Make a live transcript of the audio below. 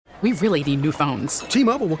We really need new phones.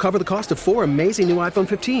 T-Mobile will cover the cost of 4 amazing new iPhone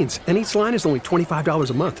 15s, and each line is only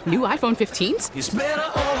 $25 a month. New iPhone 15s? It's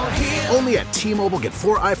better over here. Only at T-Mobile, get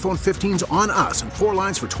 4 iPhone 15s on us and 4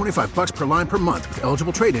 lines for $25 per line per month with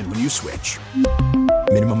eligible trade-in when you switch.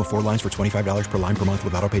 Minimum of 4 lines for $25 per line per month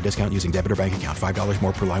with autopay discount using debit or bank account. $5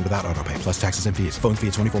 more per line without autopay, plus taxes and fees. Phone fee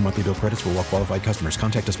at 24 monthly bill credits for well-qualified customers.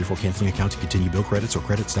 Contact us before canceling account to continue bill credits or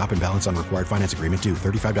credit stop and balance on required finance agreement due.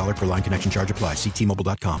 $35 per line connection charge applies. See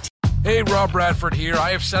T-Mobile.com. Hey, Rob Bradford here. I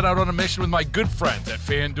have set out on a mission with my good friends at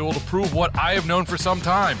FanDuel to prove what I have known for some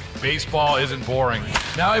time. Baseball isn't boring.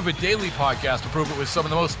 Now I have a daily podcast to prove it with some of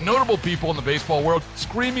the most notable people in the baseball world,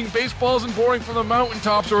 screaming baseball isn't boring from the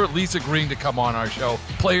mountaintops, or at least agreeing to come on our show.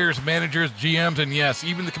 Players, managers, GMs, and yes,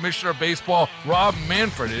 even the commissioner of baseball, Rob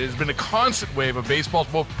Manfred. It has been a constant wave of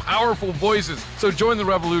baseball's most powerful voices. So join the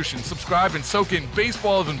revolution. Subscribe and soak in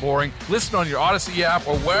Baseball Isn't Boring. Listen on your Odyssey app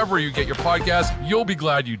or wherever you get your podcasts. You'll be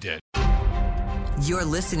glad you did. You're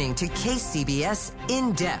listening to KCBS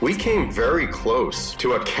In Depth. We came very close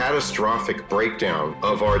to a catastrophic breakdown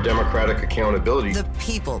of our democratic accountability. The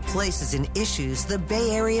people, places, and issues the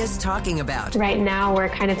Bay Area is talking about. Right now, we're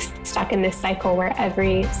kind of stuck in this cycle where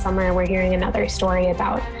every summer we're hearing another story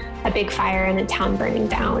about a big fire in a town burning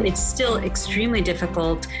down. It's still extremely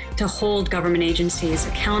difficult to hold government agencies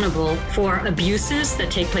accountable for abuses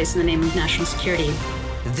that take place in the name of national security.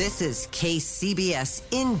 This is KCBS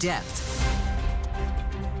In Depth.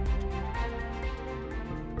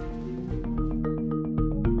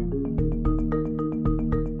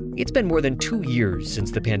 It's been more than 2 years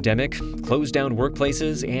since the pandemic closed down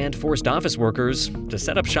workplaces and forced office workers to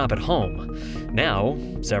set up shop at home. Now,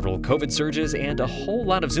 several COVID surges and a whole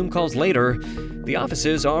lot of Zoom calls later, the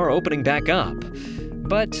offices are opening back up.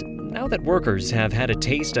 But now that workers have had a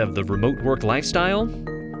taste of the remote work lifestyle,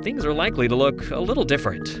 things are likely to look a little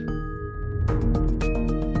different.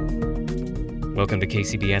 Welcome to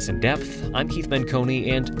KCBS In Depth. I'm Keith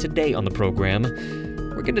Menconi, and today on the program,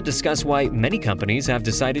 we're going to discuss why many companies have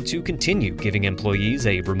decided to continue giving employees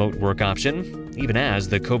a remote work option, even as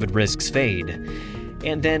the COVID risks fade.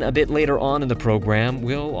 And then a bit later on in the program,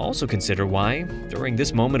 we'll also consider why, during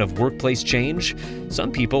this moment of workplace change,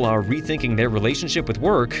 some people are rethinking their relationship with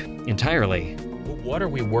work entirely. What are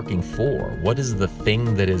we working for? What is the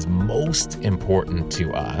thing that is most important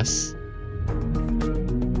to us?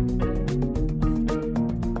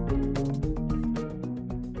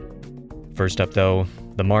 First up, though,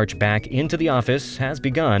 the march back into the office has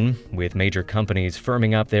begun, with major companies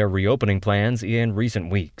firming up their reopening plans in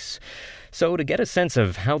recent weeks. So to get a sense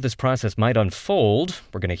of how this process might unfold,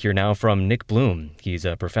 we're going to hear now from Nick Bloom. He's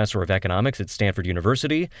a professor of economics at Stanford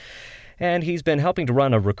University, and he's been helping to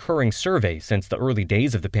run a recurring survey since the early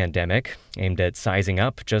days of the pandemic, aimed at sizing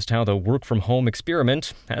up just how the work-from-home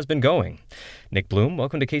experiment has been going. Nick Bloom,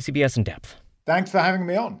 welcome to KCBS In Depth. Thanks for having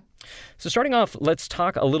me on. So starting off, let's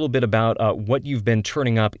talk a little bit about what you've been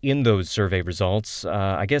turning up in those survey results.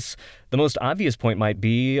 I guess the most obvious point might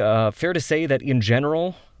be fair to say that in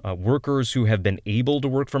general, workers who have been able to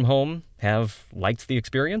work from home have liked the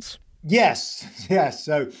experience? Yes.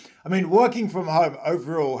 So, working from home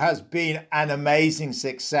overall has been an amazing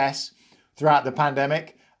success throughout the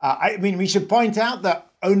pandemic. We should point out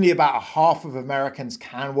that only about half of Americans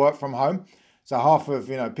can work from home. So half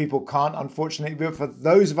of people can't, unfortunately. But for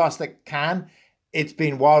those of us that can, it's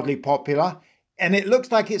been wildly popular. And it looks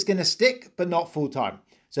like it's going to stick, but not full time.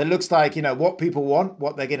 So it looks like, what people want,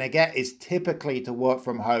 what they're going to get is typically to work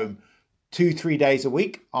from home 2-3 days a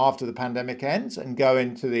week after the pandemic ends and go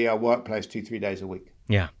into the workplace 2-3 days a week.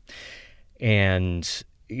 Yeah. And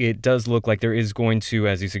it does look like there is going to,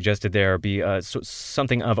 as you suggested there, be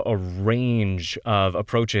something of a range of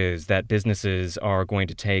approaches that businesses are going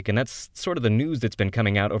to take. And that's sort of the news that's been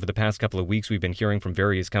coming out over the past couple of weeks. We've been hearing from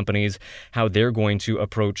various companies how they're going to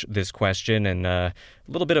approach this question, and a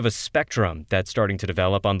little bit of a spectrum that's starting to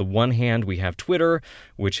develop. On the one hand, we have Twitter,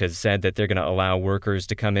 which has said that they're going to allow workers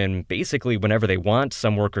to come in basically whenever they want.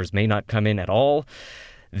 Some workers may not come in at all.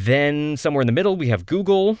 Then somewhere in the middle, we have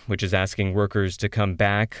Google, which is asking workers to come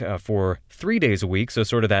back for 3 days a week. So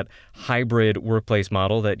sort of that hybrid workplace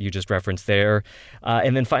model that you just referenced there.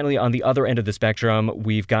 And then finally, on the other end of the spectrum,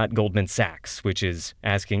 we've got Goldman Sachs, which is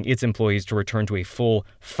asking its employees to return to a full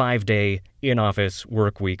 5-day in-office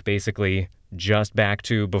work week, basically just back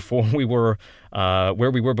to before we were where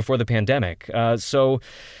we were before the pandemic. So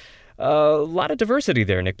a lot of diversity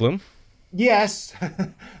there, Nick Bloom. Yes,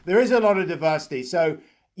 there is a lot of diversity. So,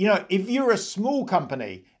 if you're a small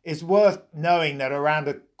company, it's worth knowing that around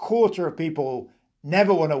a quarter of people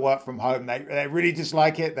never want to work from home. They really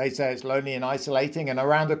dislike it. They say it's lonely and isolating. And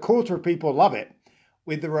around a quarter of people love it.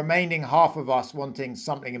 with the remaining half of us wanting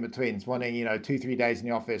something in between, wanting, 2-3 days in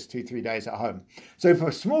the office, 2-3 days at home. So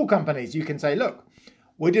for small companies, you can say, look,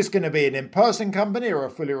 we're just going to be an in-person company or a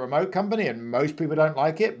fully remote company, and most people don't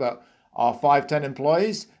like it, but our 5-10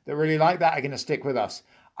 employees that really like that are going to stick with us.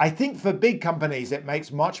 I think for big companies, it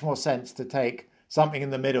makes much more sense to take something in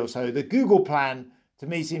the middle. So the Google plan, to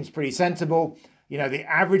me, seems pretty sensible. The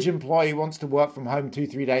average employee wants to work from home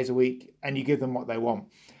 2-3 days a week, and you give them what they want.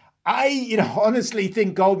 I, honestly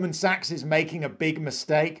think Goldman Sachs is making a big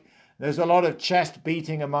mistake. There's a lot of chest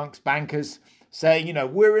beating amongst bankers saying,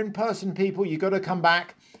 we're in-person people, you got to come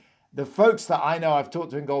back. The folks that I know I've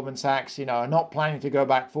talked to in Goldman Sachs, are not planning to go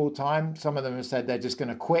back full time. Some of them have said they're just going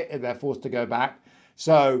to quit if they're forced to go back.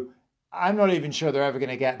 So I'm not even sure they're ever going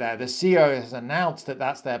to get there. The CEO has announced that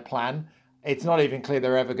that's their plan. It's not even clear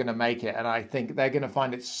they're ever going to make it. And I think they're going to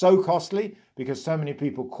find it so costly because so many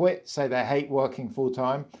people quit, say they hate working full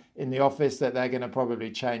time in the office, that they're going to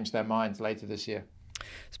probably change their minds later this year.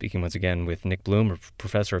 Speaking once again with Nick Bloom, a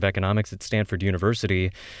professor of economics at Stanford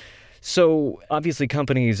University. So obviously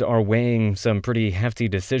companies are weighing some pretty hefty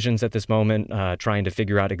decisions at this moment, trying to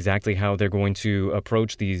figure out exactly how they're going to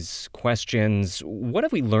approach these questions. What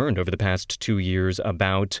have we learned over the past 2 years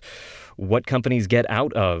about what companies get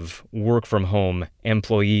out of work from home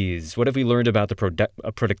employees? What have we learned about the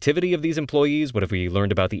productivity of these employees? What have we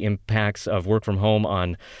learned about the impacts of work from home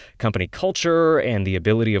on company culture and the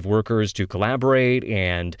ability of workers to collaborate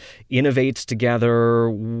and innovate together?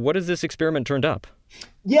 What has this experiment turned up?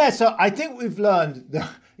 Yeah, so I think we've learned that,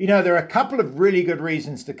 there are a couple of really good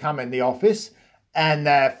reasons to come in the office. And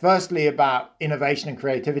firstly, about innovation and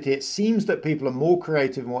creativity. It seems that people are more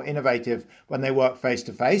creative, more innovative when they work face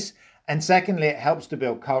to face. And secondly, it helps to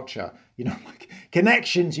build culture, like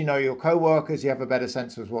connections, your co-workers, you have a better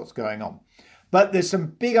sense of what's going on. But there's some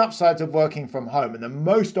big upsides of working from home. And the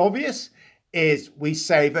most obvious is we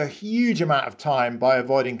save a huge amount of time by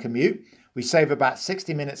avoiding commute. We save about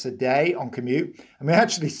 60 minutes a day on commute. And we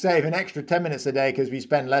actually save an extra 10 minutes a day because we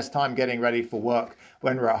spend less time getting ready for work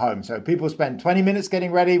when we're at home. So people spend 20 minutes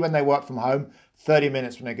getting ready when they work from home, 30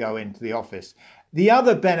 minutes when they go into the office. The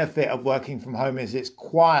other benefit of working from home is it's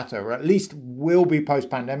quieter, or at least will be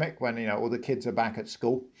post-pandemic when, all the kids are back at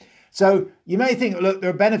school. So you may think, look, there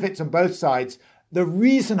are benefits on both sides. The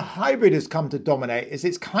reason hybrid has come to dominate is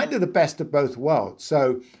it's kind of the best of both worlds.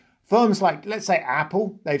 So firms like, let's say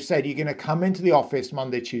Apple, they've said you're going to come into the office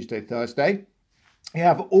Monday, Tuesday, Thursday. You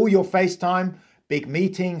have all your FaceTime, big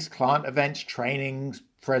meetings, client events, trainings,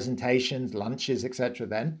 presentations, lunches, etc.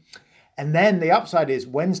 then. And then the upside is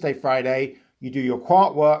Wednesday, Friday, you do your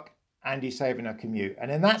quiet work and you save in a commute.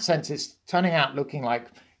 And in that sense, it's turning out looking like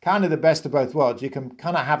kind of the best of both worlds. You can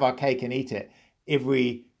kind of have our cake and eat it if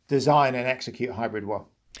we design and execute hybrid well.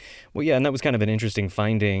 Well, yeah, and that was kind of an interesting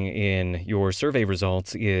finding in your survey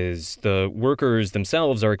results is the workers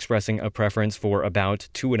themselves are expressing a preference for about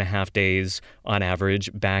 2.5 days on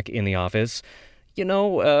average back in the office.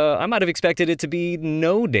 I might have expected it to be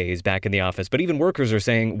no days back in the office, but even workers are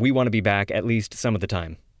saying we want to be back at least some of the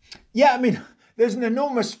time. Yeah, there's an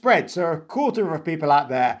enormous spread. So a quarter of people out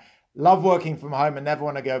there love working from home and never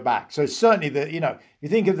want to go back. So certainly, you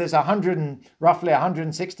think if there's roughly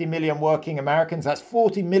 160 million working Americans, that's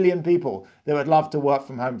 40 million people that would love to work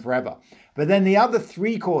from home forever. But then the other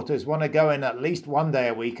 3/4 want to go in at least 1 day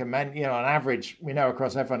a week. And on average, we know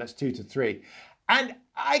across everyone it's 2 to 3. And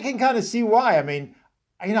I can kind of see why.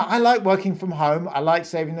 I like working from home. I like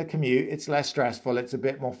saving the commute. It's less stressful. It's a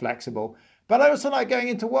bit more flexible. But I also like going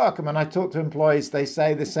into work. And when I talk to employees, they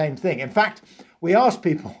say the same thing. In fact, we ask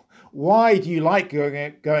people, why do you like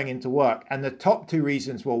going into work? And the top 2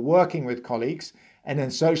 reasons were working with colleagues and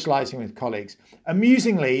then socializing with colleagues.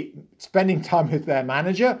 Amusingly, spending time with their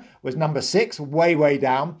manager was number 6, way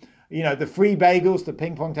down. The free bagels, the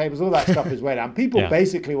ping pong tables, all that stuff is way down. People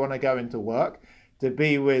basically want to go into work to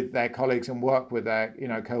be with their colleagues and work with their,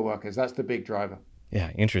 co-workers. That's the big driver.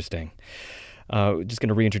 Yeah, interesting. Just going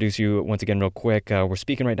to reintroduce you once again real quick. We're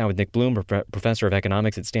speaking right now with Nick Bloom, professor of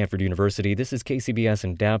economics at Stanford University. This is KCBS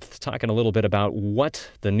In Depth, talking a little bit about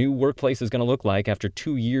what the new workplace is going to look like after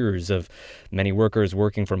 2 years of many workers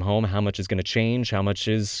working from home. How much is going to change? How much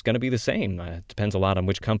is going to be the same? It depends a lot on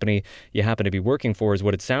which company you happen to be working for is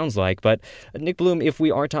what it sounds like. But Nick Bloom, if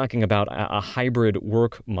we are talking about a hybrid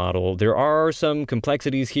work model, there are some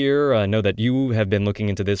complexities here. I know that you have been looking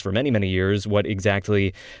into this for many, many years, what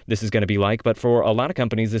exactly this is going to be like. But for a lot of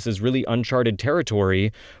companies, this is really uncharted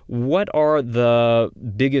territory. What are the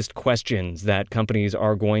biggest questions that companies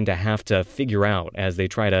are going to have to figure out as they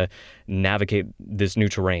try to navigate this new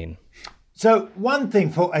terrain? So one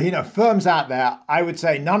thing for firms out there, I would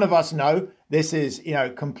say none of us know This is,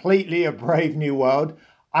 completely a brave new world.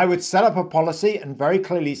 I would set up a policy and very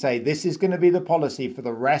clearly say this is going to be the policy for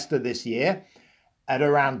the rest of this year. At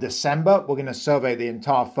around December, we're going to survey the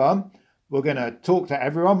entire firm. We're going to talk to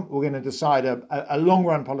everyone. We're going to decide a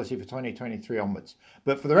long-run policy for 2023 onwards.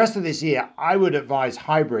 But for the rest of this year, I would advise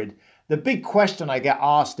hybrid. The big question I get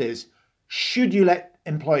asked is, should you let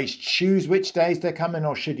employees choose which days they come in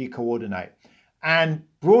or should you coordinate? And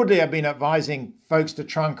broadly, I've been advising folks to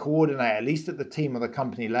try and coordinate, at least at the team or the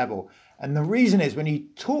company level. And the reason is when you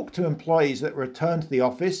talk to employees that return to the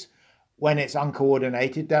office when it's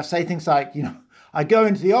uncoordinated, they'll say things like, I go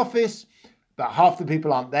into the office, but half the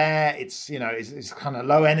people aren't there. It's kind of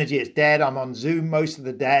low energy. It's dead. I'm on Zoom most of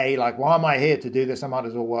the day. Like, why am I here to do this? I might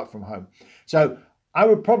as well work from home. So I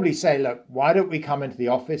would probably say, look, why don't we come into the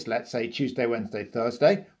office, let's say Tuesday, Wednesday,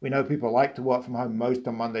 Thursday. We know people like to work from home most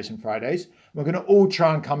on Mondays and Fridays. We're going to all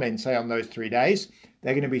try and come in, say, on those 3 days.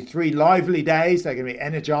 They're going to be 3 lively days. They're going to be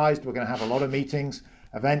energized. We're going to have a lot of meetings,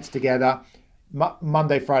 events together.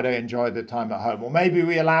 Monday, Friday, enjoy the time at home. Or maybe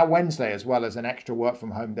we allow Wednesday as well as an extra work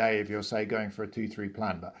from home day if you're, say, going for a 2-3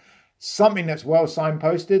 plan. But something that's well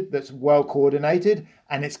signposted, that's well coordinated,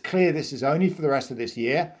 and it's clear this is only for the rest of this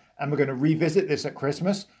year. And we're going to revisit this at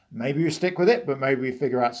Christmas. Maybe we stick with it, but maybe we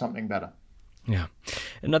figure out something better. Yeah.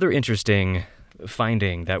 Another interesting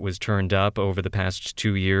finding that was turned up over the past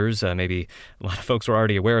 2 years, maybe a lot of folks were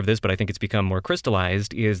already aware of this, but I think it's become more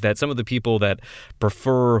crystallized, is that some of the people that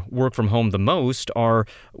prefer work from home the most are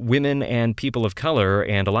women and people of color,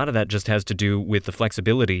 and a lot of that just has to do with the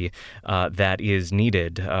flexibility that is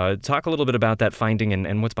needed. Talk a little bit about that finding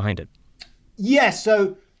and what's behind it. Yes,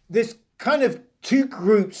 so there's kind of 2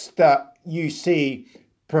 groups that you see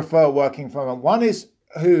prefer working from home. One is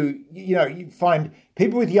who, you find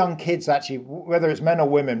people with young kids, actually, whether it's men or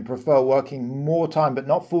women, prefer working more time, but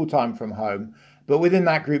not full time from home. But within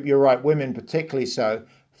that group, you're right, women particularly so.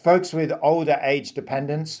 Folks with older age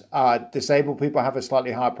dependents, disabled people have a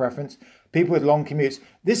slightly higher preference. People with long commutes.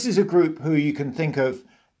 This is a group who you can think of,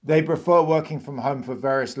 they prefer working from home for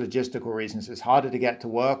various logistical reasons. It's harder to get to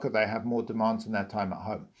work or they have more demands on their time at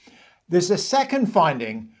home. There's a second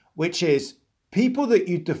finding, which is people that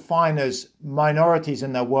you define as minorities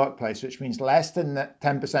in their workplace, which means less than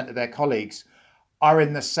 10% of their colleagues, are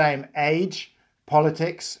in the same age,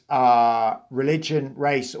 politics, religion,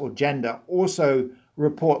 race, or gender, also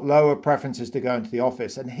report lower preferences to go into the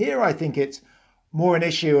office. And here I think it's more an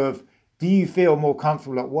issue of, do you feel more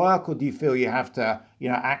comfortable at work, or do you feel you have to,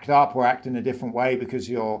 act up or act in a different way because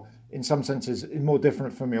you're, in some senses, more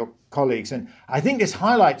different from your colleagues? And I think this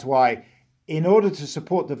highlights why, in order to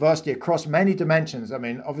support diversity across many dimensions, I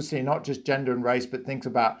mean, obviously not just gender and race, but think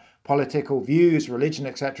about political views, religion,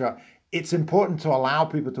 etc., it's important to allow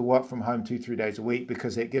people to work from home 2-3 days a week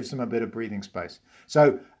because it gives them a bit of breathing space.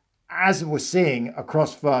 So as we're seeing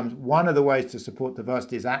across firms, one of the ways to support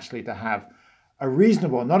diversity is actually to have a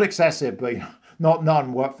reasonable, not excessive, but not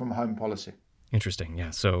none work from home policy. Interesting. Yeah.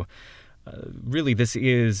 So really, this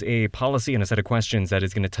is a policy and a set of questions that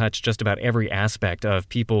is going to touch just about every aspect of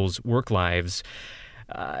people's work lives.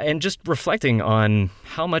 And just reflecting on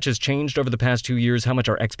how much has changed over the past 2 years, how much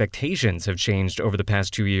our expectations have changed over the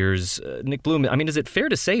past 2 years. Nick Bloom, I mean, is it fair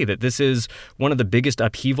to say that this is one of the biggest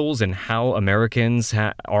upheavals in how Americans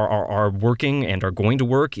are working and are going to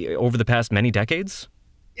work over the past many decades?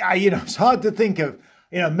 Yeah, it's hard to think of,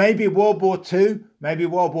 maybe World War II, maybe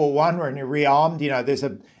World War I, when you're rearmed. There's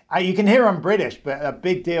you can hear I'm British, but a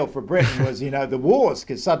big deal for Britain was, the wars,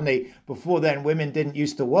 because suddenly before then women didn't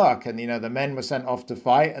used to work, and, the men were sent off to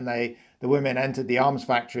fight, and the women entered the arms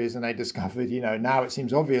factories, and they discovered, now it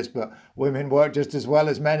seems obvious, but women work just as well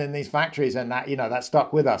as men in these factories, and that, that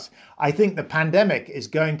stuck with us. I think the pandemic is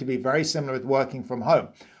going to be very similar with working from home.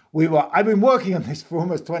 I've been working on this for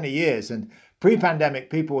almost 20 years, and pre-pandemic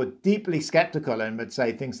people were deeply skeptical and would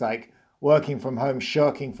say things like, working from home,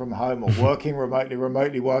 shirking from home, or working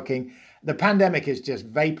remotely working. The pandemic has just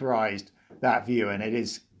vaporized that view, and it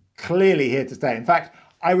is clearly here to stay. In fact,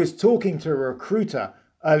 I was talking to a recruiter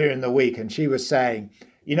earlier in the week, and she was saying,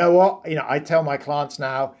 you know what? I tell my clients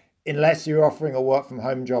now, unless you're offering a work from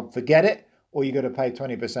home job, forget it, or you got to pay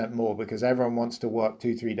 20% more, because everyone wants to work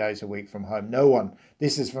 2-3 days a week from home. No one,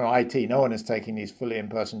 this is from IT, no one is taking these fully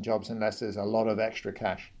in-person jobs unless there's a lot of extra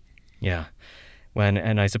cash. Yeah.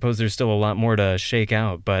 And I suppose there's still a lot more to shake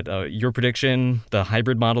out, but your prediction, the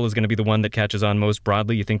hybrid model is going to be the one that catches on most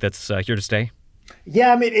broadly. You think that's here to stay?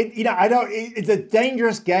 Yeah, I mean, it's a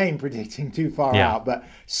dangerous game predicting too far out, but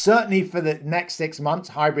certainly for the next 6 months,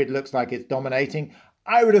 hybrid looks like it's dominating.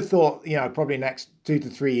 I would have thought, probably next 2 to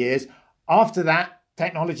 3 years. After that,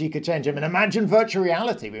 technology could change. I mean, imagine virtual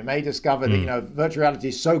reality. We may discover that, virtual reality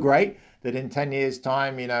is so great that in 10 years'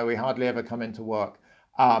 time, we hardly ever come into work.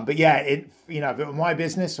 But yeah, if it were my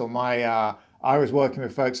business or I was working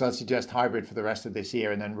with folks, I'd suggest hybrid for the rest of this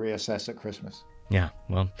year and then reassess at Christmas. Yeah,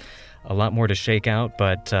 well, a lot more to shake out,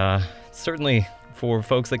 but certainly for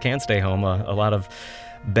folks that can stay home, a lot of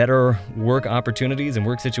better work opportunities and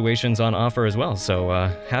work situations on offer as well. So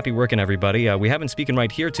happy working, everybody. We have been speaking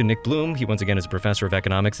right here to Nick Bloom. He once again is a professor of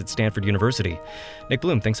economics at Stanford University. Nick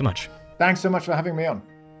Bloom, thanks so much. Thanks so much for having me on.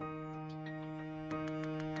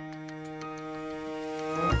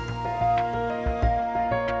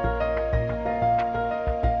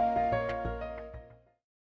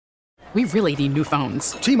 We really need new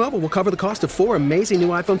phones. T-Mobile will cover the cost of 4 amazing new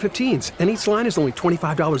iPhone 15s, and each line is only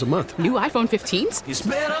 $25 a month. New iPhone 15s? It's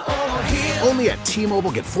better over here. Only at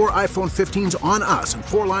T-Mobile, get 4 iPhone 15s on us and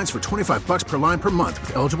 4 lines for $25 per line per month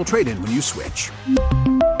with eligible trade-in when you switch.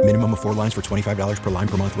 Minimum of 4 lines for $25 per line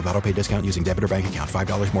per month with autopay discount using debit or bank account.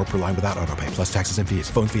 $5 more per line without autopay, plus taxes and fees.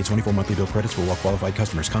 Phone fee at 24 monthly bill credits for well-qualified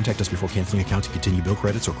customers. Contact us before canceling account to continue bill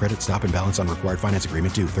credits or credit stop and balance on required finance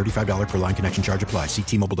agreement due. $35 per line connection charge applies. See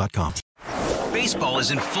T-Mobile.com. Baseball is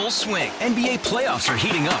in full swing. NBA playoffs are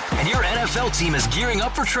heating up, and your NFL team is gearing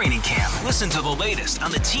up for training camp. Listen to the latest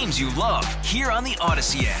on the teams you love here on the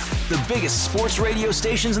Odyssey app. The biggest sports radio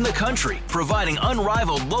stations in the country, providing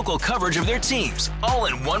unrivaled local coverage of their teams, all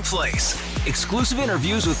in one place. Exclusive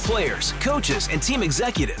interviews with players, coaches, and team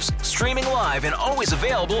executives, streaming live and always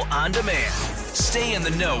available on demand. Stay in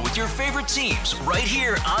the know with your favorite teams right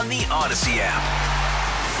here on the Odyssey app.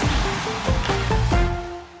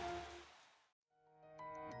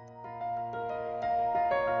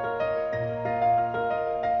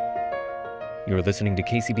 You're listening to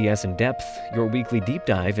KCBS In Depth, your weekly deep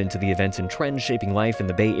dive into the events and trends shaping life in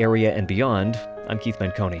the Bay Area and beyond. I'm Keith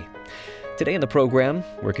Menconi. Today in the program,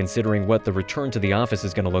 we're considering what the return to the office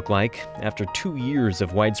is going to look like after 2 years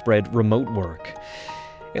of widespread remote work.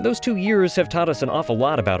 And those 2 years have taught us an awful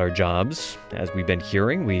lot about our jobs. As we've been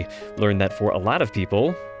hearing, we learned that for a lot of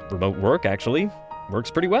people, remote work actually works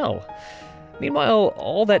pretty well. Meanwhile,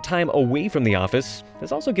 all that time away from the office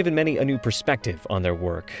has also given many a new perspective on their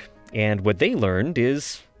work. And what they learned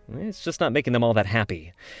is it's just not making them all that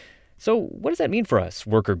happy. So what does that mean for us,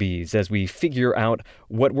 worker bees, as we figure out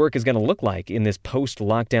what work is going to look like in this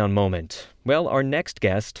post-lockdown moment? Well, our next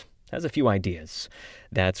guest has a few ideas.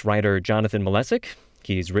 That's writer Jonathan Malesic.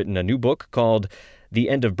 He's written a new book called The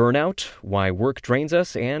End of Burnout, Why Work Drains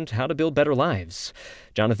Us, and How to Build Better Lives.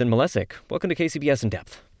 Jonathan Malesic, welcome to KCBS In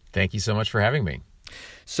Depth. Thank you so much for having me.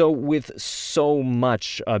 So with so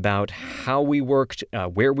much about how we work,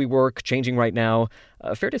 where we work, changing right now,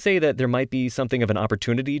 fair to say that there might be something of an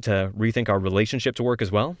opportunity to rethink our relationship to work as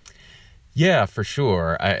well? Yeah, for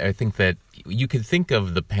sure. I think that you could think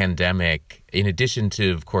of the pandemic, in addition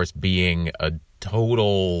to, of course, being a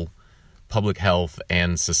total public health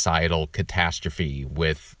and societal catastrophe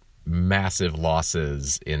with massive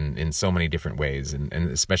losses in so many different ways, and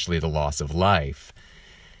especially the loss of life.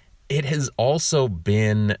 It has also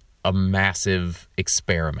been a massive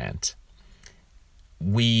experiment.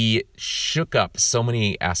 We shook up so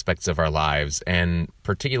many aspects of our lives, and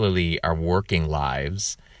particularly our working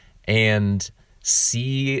lives, and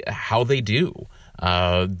see how they do.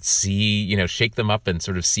 Shake them up and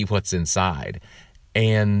sort of see what's inside.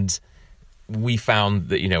 And we found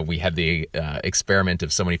that, we had the experiment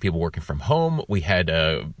of so many people working from home. We had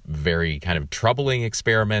a very kind of troubling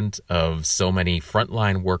experiment of so many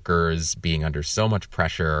frontline workers being under so much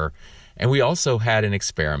pressure. And we also had an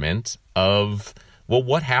experiment of, well,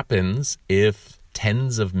 what happens if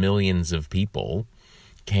tens of millions of people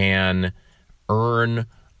can earn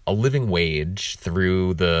a living wage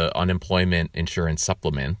through the unemployment insurance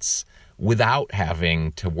supplements without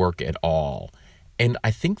having to work at all? And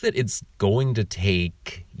I think that it's going to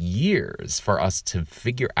take years for us to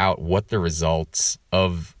figure out what the results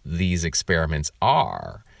of these experiments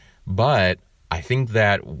are. But I think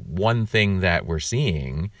that one thing that we're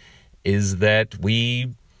seeing is that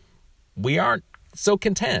we aren't so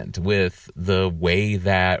content with the way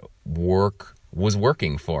that work was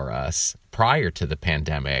working for us prior to the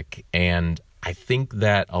pandemic. And I think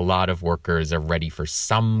that a lot of workers are ready for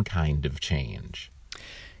some kind of change.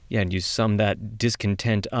 Yeah, and you sum that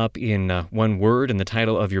discontent up in one word in the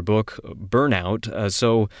title of your book, burnout.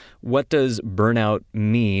 So what does burnout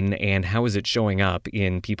mean, and how is it showing up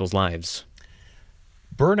in people's lives?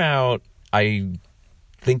 Burnout, I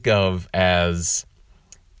think of as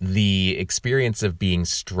the experience of being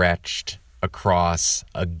stretched across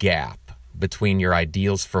a gap between your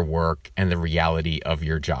ideals for work and the reality of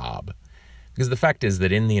your job. Because the fact is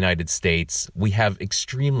that in the United States, we have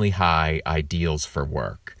extremely high ideals for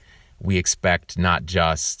work. We expect not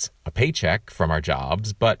just a paycheck from our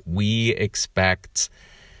jobs, but we expect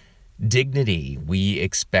dignity. We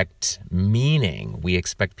expect meaning. We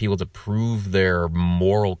expect people to prove their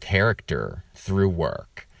moral character through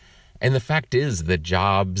work. And the fact is that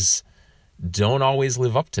jobs don't always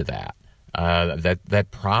live up to that. That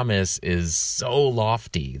promise is so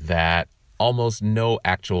lofty that almost no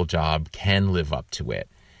actual job can live up to it.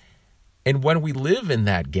 And when we live in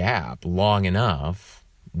that gap long enough,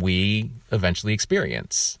 we eventually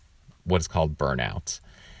experience what is called burnout.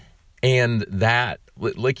 And that,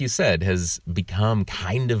 like you said, has become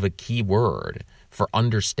kind of a key word for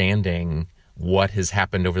understanding what has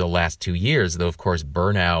happened over the last 2 years, though, of course,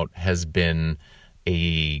 burnout has been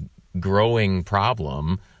a growing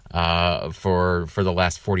problem for the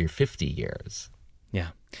last 40 or 50 years. Yeah.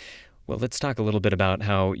 Well, let's talk a little bit about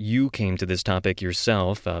how you came to this topic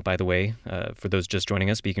yourself. By the way, for those just joining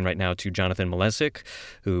us, speaking right now to Jonathan Malesic,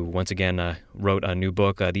 who once again wrote a new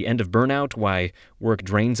book, The End of Burnout, Why Work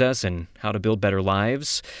Drains Us and How to Build Better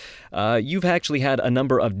Lives. You've actually had a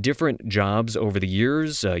number of different jobs over the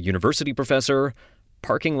years, university professor,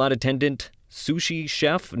 parking lot attendant, sushi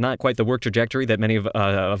chef, not quite the work trajectory that many of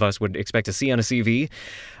us would expect to see on a CV.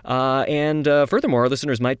 And furthermore, our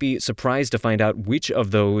listeners might be surprised to find out which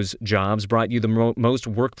of those jobs brought you the most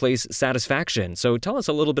workplace satisfaction. So tell us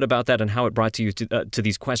a little bit about that and how it brought you to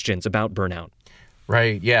these questions about burnout.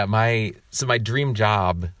 Right. Yeah. My dream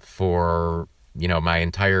job for, my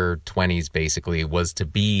entire 20s basically was to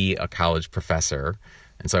be a college professor.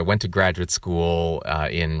 And so I went to graduate school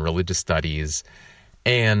in religious studies,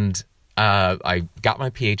 and I got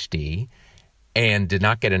my PhD and did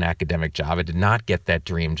not get an academic job. I did not get that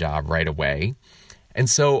dream job right away. And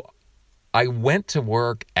so I went to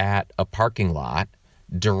work at a parking lot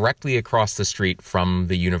directly across the street from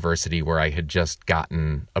the university where I had just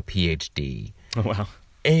gotten a PhD. Oh, wow.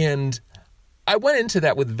 And I went into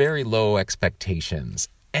that with very low expectations.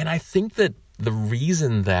 And I think that the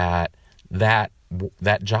reason that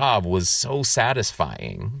job was so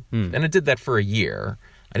satisfying, and it did that for a year.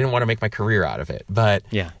 I didn't want to make my career out of it, but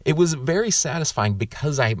It was very satisfying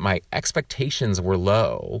because my expectations were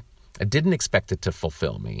low. I didn't expect it to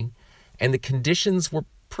fulfill me, and the conditions were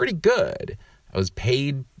pretty good. I was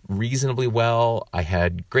paid reasonably well. I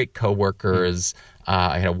had great coworkers.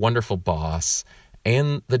 I had a wonderful boss,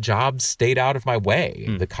 and the job stayed out of my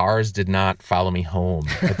way. The cars did not follow me home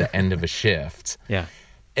at the end of a shift. Yeah.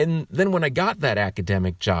 And then when I got that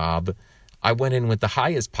academic job, I went in with the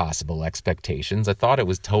highest possible expectations. I thought it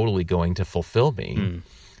was totally going to fulfill me.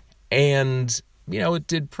 And, it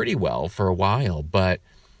did pretty well for a while. But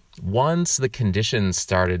once the conditions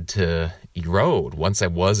started to erode, once I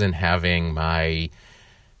wasn't having my,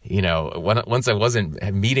 once I wasn't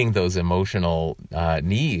meeting those emotional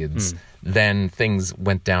needs, then things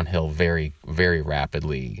went downhill very, very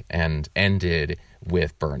rapidly and ended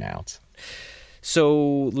with burnout.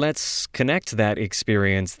 So let's connect that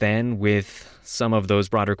experience then with some of those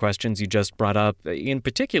broader questions you just brought up. In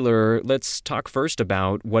particular, let's talk first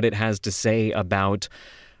about what it has to say about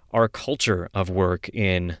our culture of work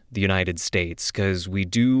in the United States, because we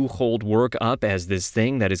do hold work up as this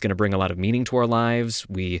thing that is going to bring a lot of meaning to our lives.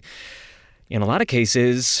 We, in a lot of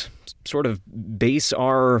cases, sort of base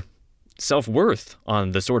our self-worth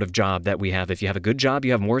on the sort of job that we have. If you have a good job,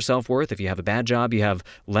 you have more self-worth. If you have a bad job, you have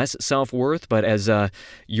less self-worth. But as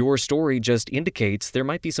your story just indicates, there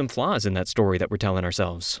might be some flaws in that story that we're telling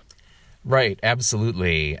ourselves. Right,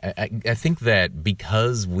 absolutely. I think that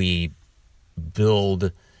because we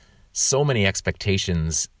build so many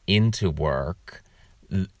expectations into work,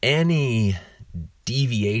 any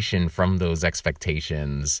deviation from those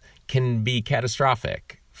expectations can be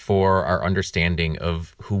catastrophic for our understanding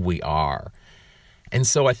of who we are. And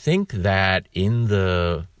so I think that in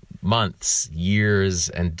the months, years,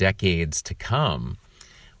 and decades to come,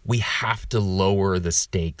 we have to lower the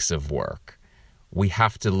stakes of work. We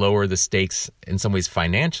have to lower the stakes in some ways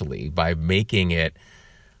financially by making it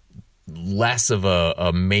less of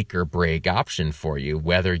a make or break option for you,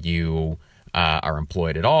 whether you are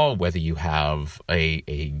employed at all, whether you have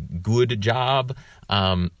a good job.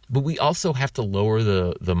 But we also have to lower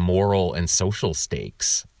the moral and social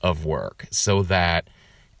stakes of work so that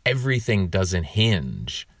everything doesn't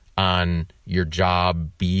hinge on your job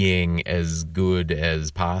being as good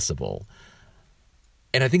as possible.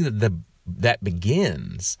 And I think that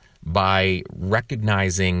begins by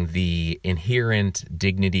recognizing the inherent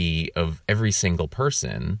dignity of every single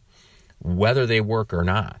person, whether they work or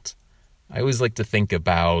not. I always like to think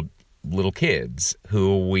about little kids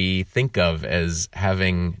who we think of as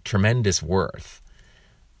having tremendous worth,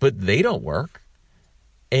 but they don't work.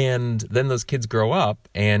 And then those kids grow up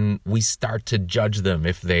and we start to judge them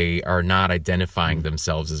if they are not identifying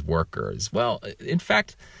themselves as workers. Well, in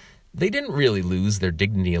fact, they didn't really lose their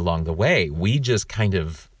dignity along the way. We just kind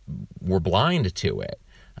of were blind to it.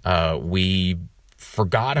 We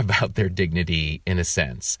forgot about their dignity in a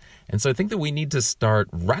sense. And so I think that we need to start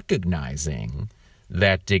recognizing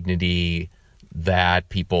that dignity that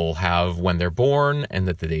people have when they're born and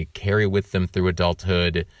that they carry with them through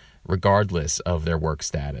adulthood, regardless of their work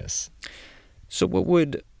status. So what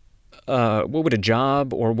would a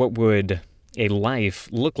job or what would a life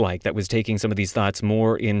look like that was taking some of these thoughts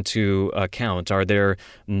more into account? Are there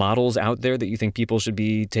models out there that you think people should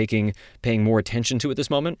be paying more attention to at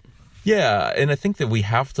this moment? Yeah, and I think that we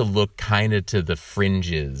have to look kind of to the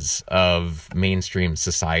fringes of mainstream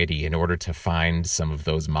society in order to find some of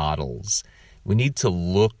those models. We need to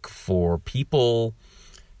look for people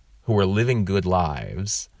who are living good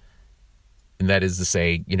lives, and that is to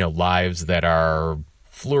say, lives that are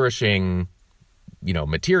flourishing,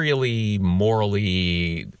 materially,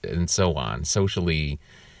 morally, and so on, socially,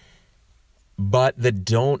 but that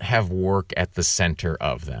don't have work at the center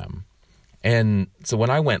of them. And so when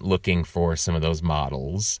I went looking for some of those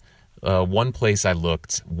models, one place I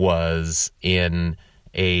looked was in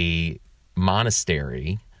a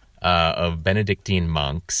monastery of Benedictine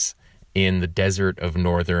monks in the desert of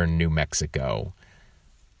northern New Mexico.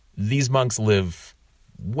 These monks live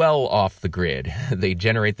well off the grid. They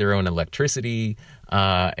generate their own electricity,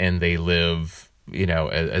 and they live,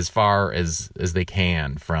 as far as they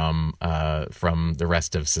can from the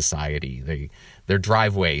rest of society. Their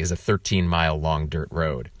driveway is a 13-mile long dirt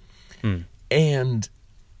road. And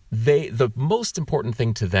the most important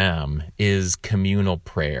thing to them is communal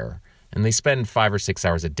prayer. And they spend 5 or 6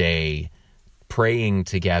 hours a day praying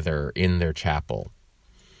together in their chapel.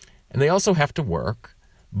 And they also have to work,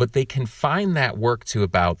 but they confine that work to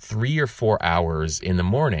about 3 or 4 hours in the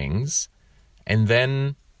mornings, and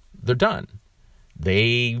then they're done.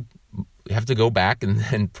 They have to go back and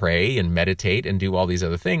then pray and meditate and do all these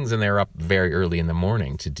other things, and they're up very early in the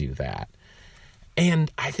morning to do that.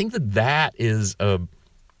 And I think that is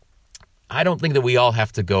I don't think that we all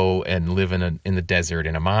have to go and live in the desert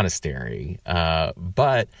in a monastery,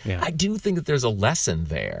 but yeah. I do think that there's a lesson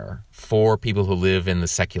there for people who live in the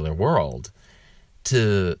secular world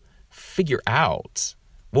to figure out,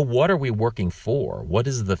 well, what are we working for? What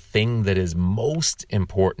is the thing that is most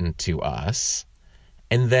important to us?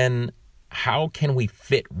 And then how can we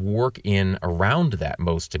fit work in around that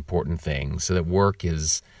most important thing so that work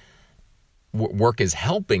is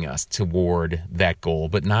helping us toward that goal,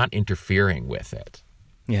 but not interfering with it.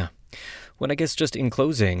 Yeah. Well, I guess just in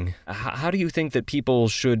closing, how do you think that people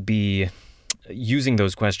should be using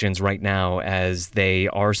those questions right now as they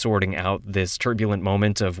are sorting out this turbulent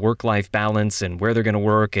moment of work-life balance and where they're going to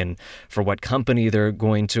work and for what company they're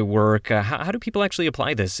going to work? How do people actually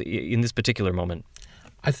apply this in this particular moment?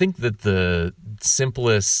 I think that the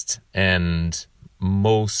simplest and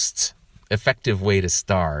most effective way to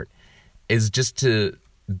start is just to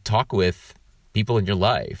talk with people in your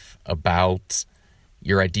life about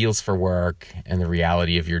your ideals for work and the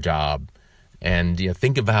reality of your job. And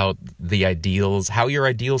think about the ideals, how your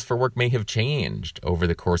ideals for work may have changed over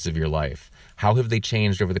the course of your life. How have they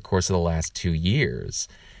changed over the course of the last 2 years?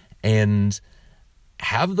 And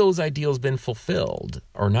have those ideals been fulfilled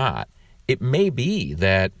or not? It may be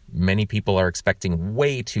that many people are expecting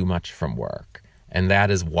way too much from work, and that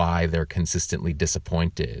is why they're consistently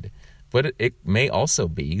disappointed. But it may also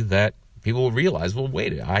be that people will realize, well,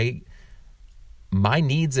 wait, my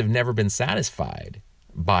needs have never been satisfied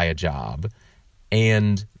by a job,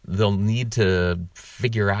 and they'll need to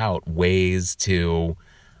figure out ways to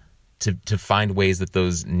find ways that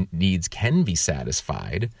those needs can be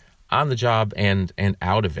satisfied on the job and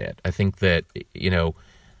out of it. I think that,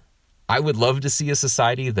 I would love to see a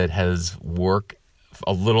society that has work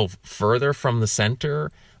a little further from the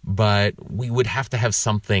center, but we would have to have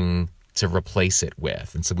something to replace it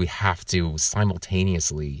with. And so we have to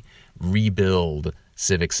simultaneously rebuild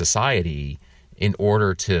civic society in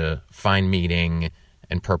order to find meaning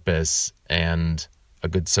and purpose and a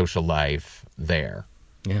good social life there.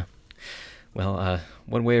 Yeah. Well,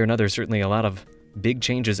 one way or another, certainly a lot of big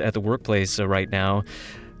changes at the workplace right now.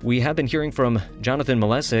 We have been hearing from Jonathan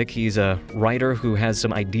Malesic. He's a writer who has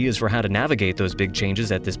some ideas for how to navigate those big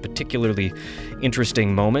changes at this particularly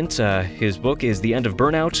interesting moment. His book is The End of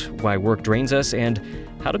Burnout, Why Work Drains Us, and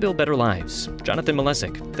How to Build Better Lives. Jonathan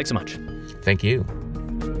Malesic, thanks so much. Thank you.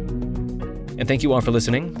 And thank you all for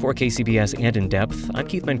listening. For KCBS and In Depth, I'm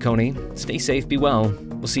Keith Menconi. Stay safe, be well.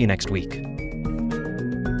 We'll see you next week.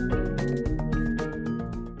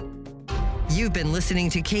 You've been listening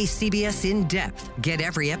to KCBS In Depth. Get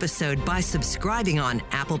every episode by subscribing on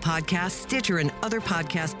Apple Podcasts, Stitcher, and other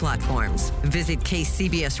podcast platforms. Visit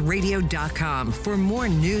kcbsradio.com for more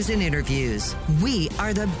news and interviews. We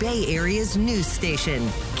are the Bay Area's news station,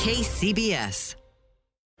 KCBS.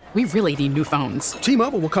 We really need new phones.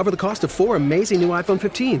 T-Mobile will cover the cost of 4 amazing new iPhone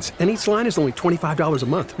 15s, and each line is only $25 a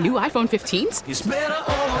month. New iPhone 15s? It's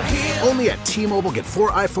better over here. Only at T-Mobile, get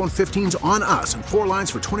 4 iPhone 15s on us and 4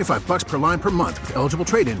 lines for $25 per line per month with eligible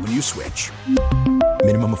trade-in when you switch.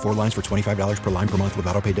 Minimum of 4 lines for $25 per line per month with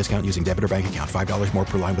autopay discount using debit or bank account. $5 more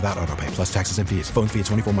per line without autopay, plus taxes and fees. Phone fee at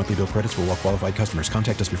 24 monthly bill credits for well-qualified customers.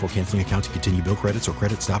 Contact us before canceling account to continue bill credits or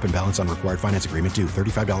credit stop and balance on required finance agreement due.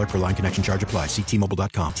 $35 per line connection charge applies. See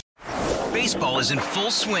T-Mobile.com. Baseball is in full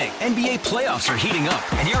swing. NBA playoffs are heating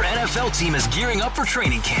up, and your NFL team is gearing up for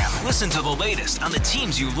training camp. Listen to the latest on the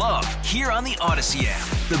teams you love here on the Odyssey app.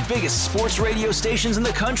 The biggest sports radio stations in the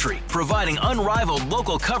country, providing unrivaled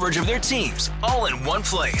local coverage of their teams, all in one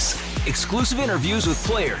place. Exclusive interviews with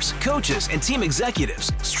players, coaches, and team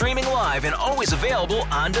executives, streaming live and always available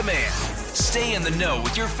on demand. Stay in the know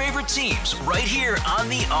with your favorite teams right here on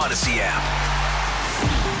the Odyssey app.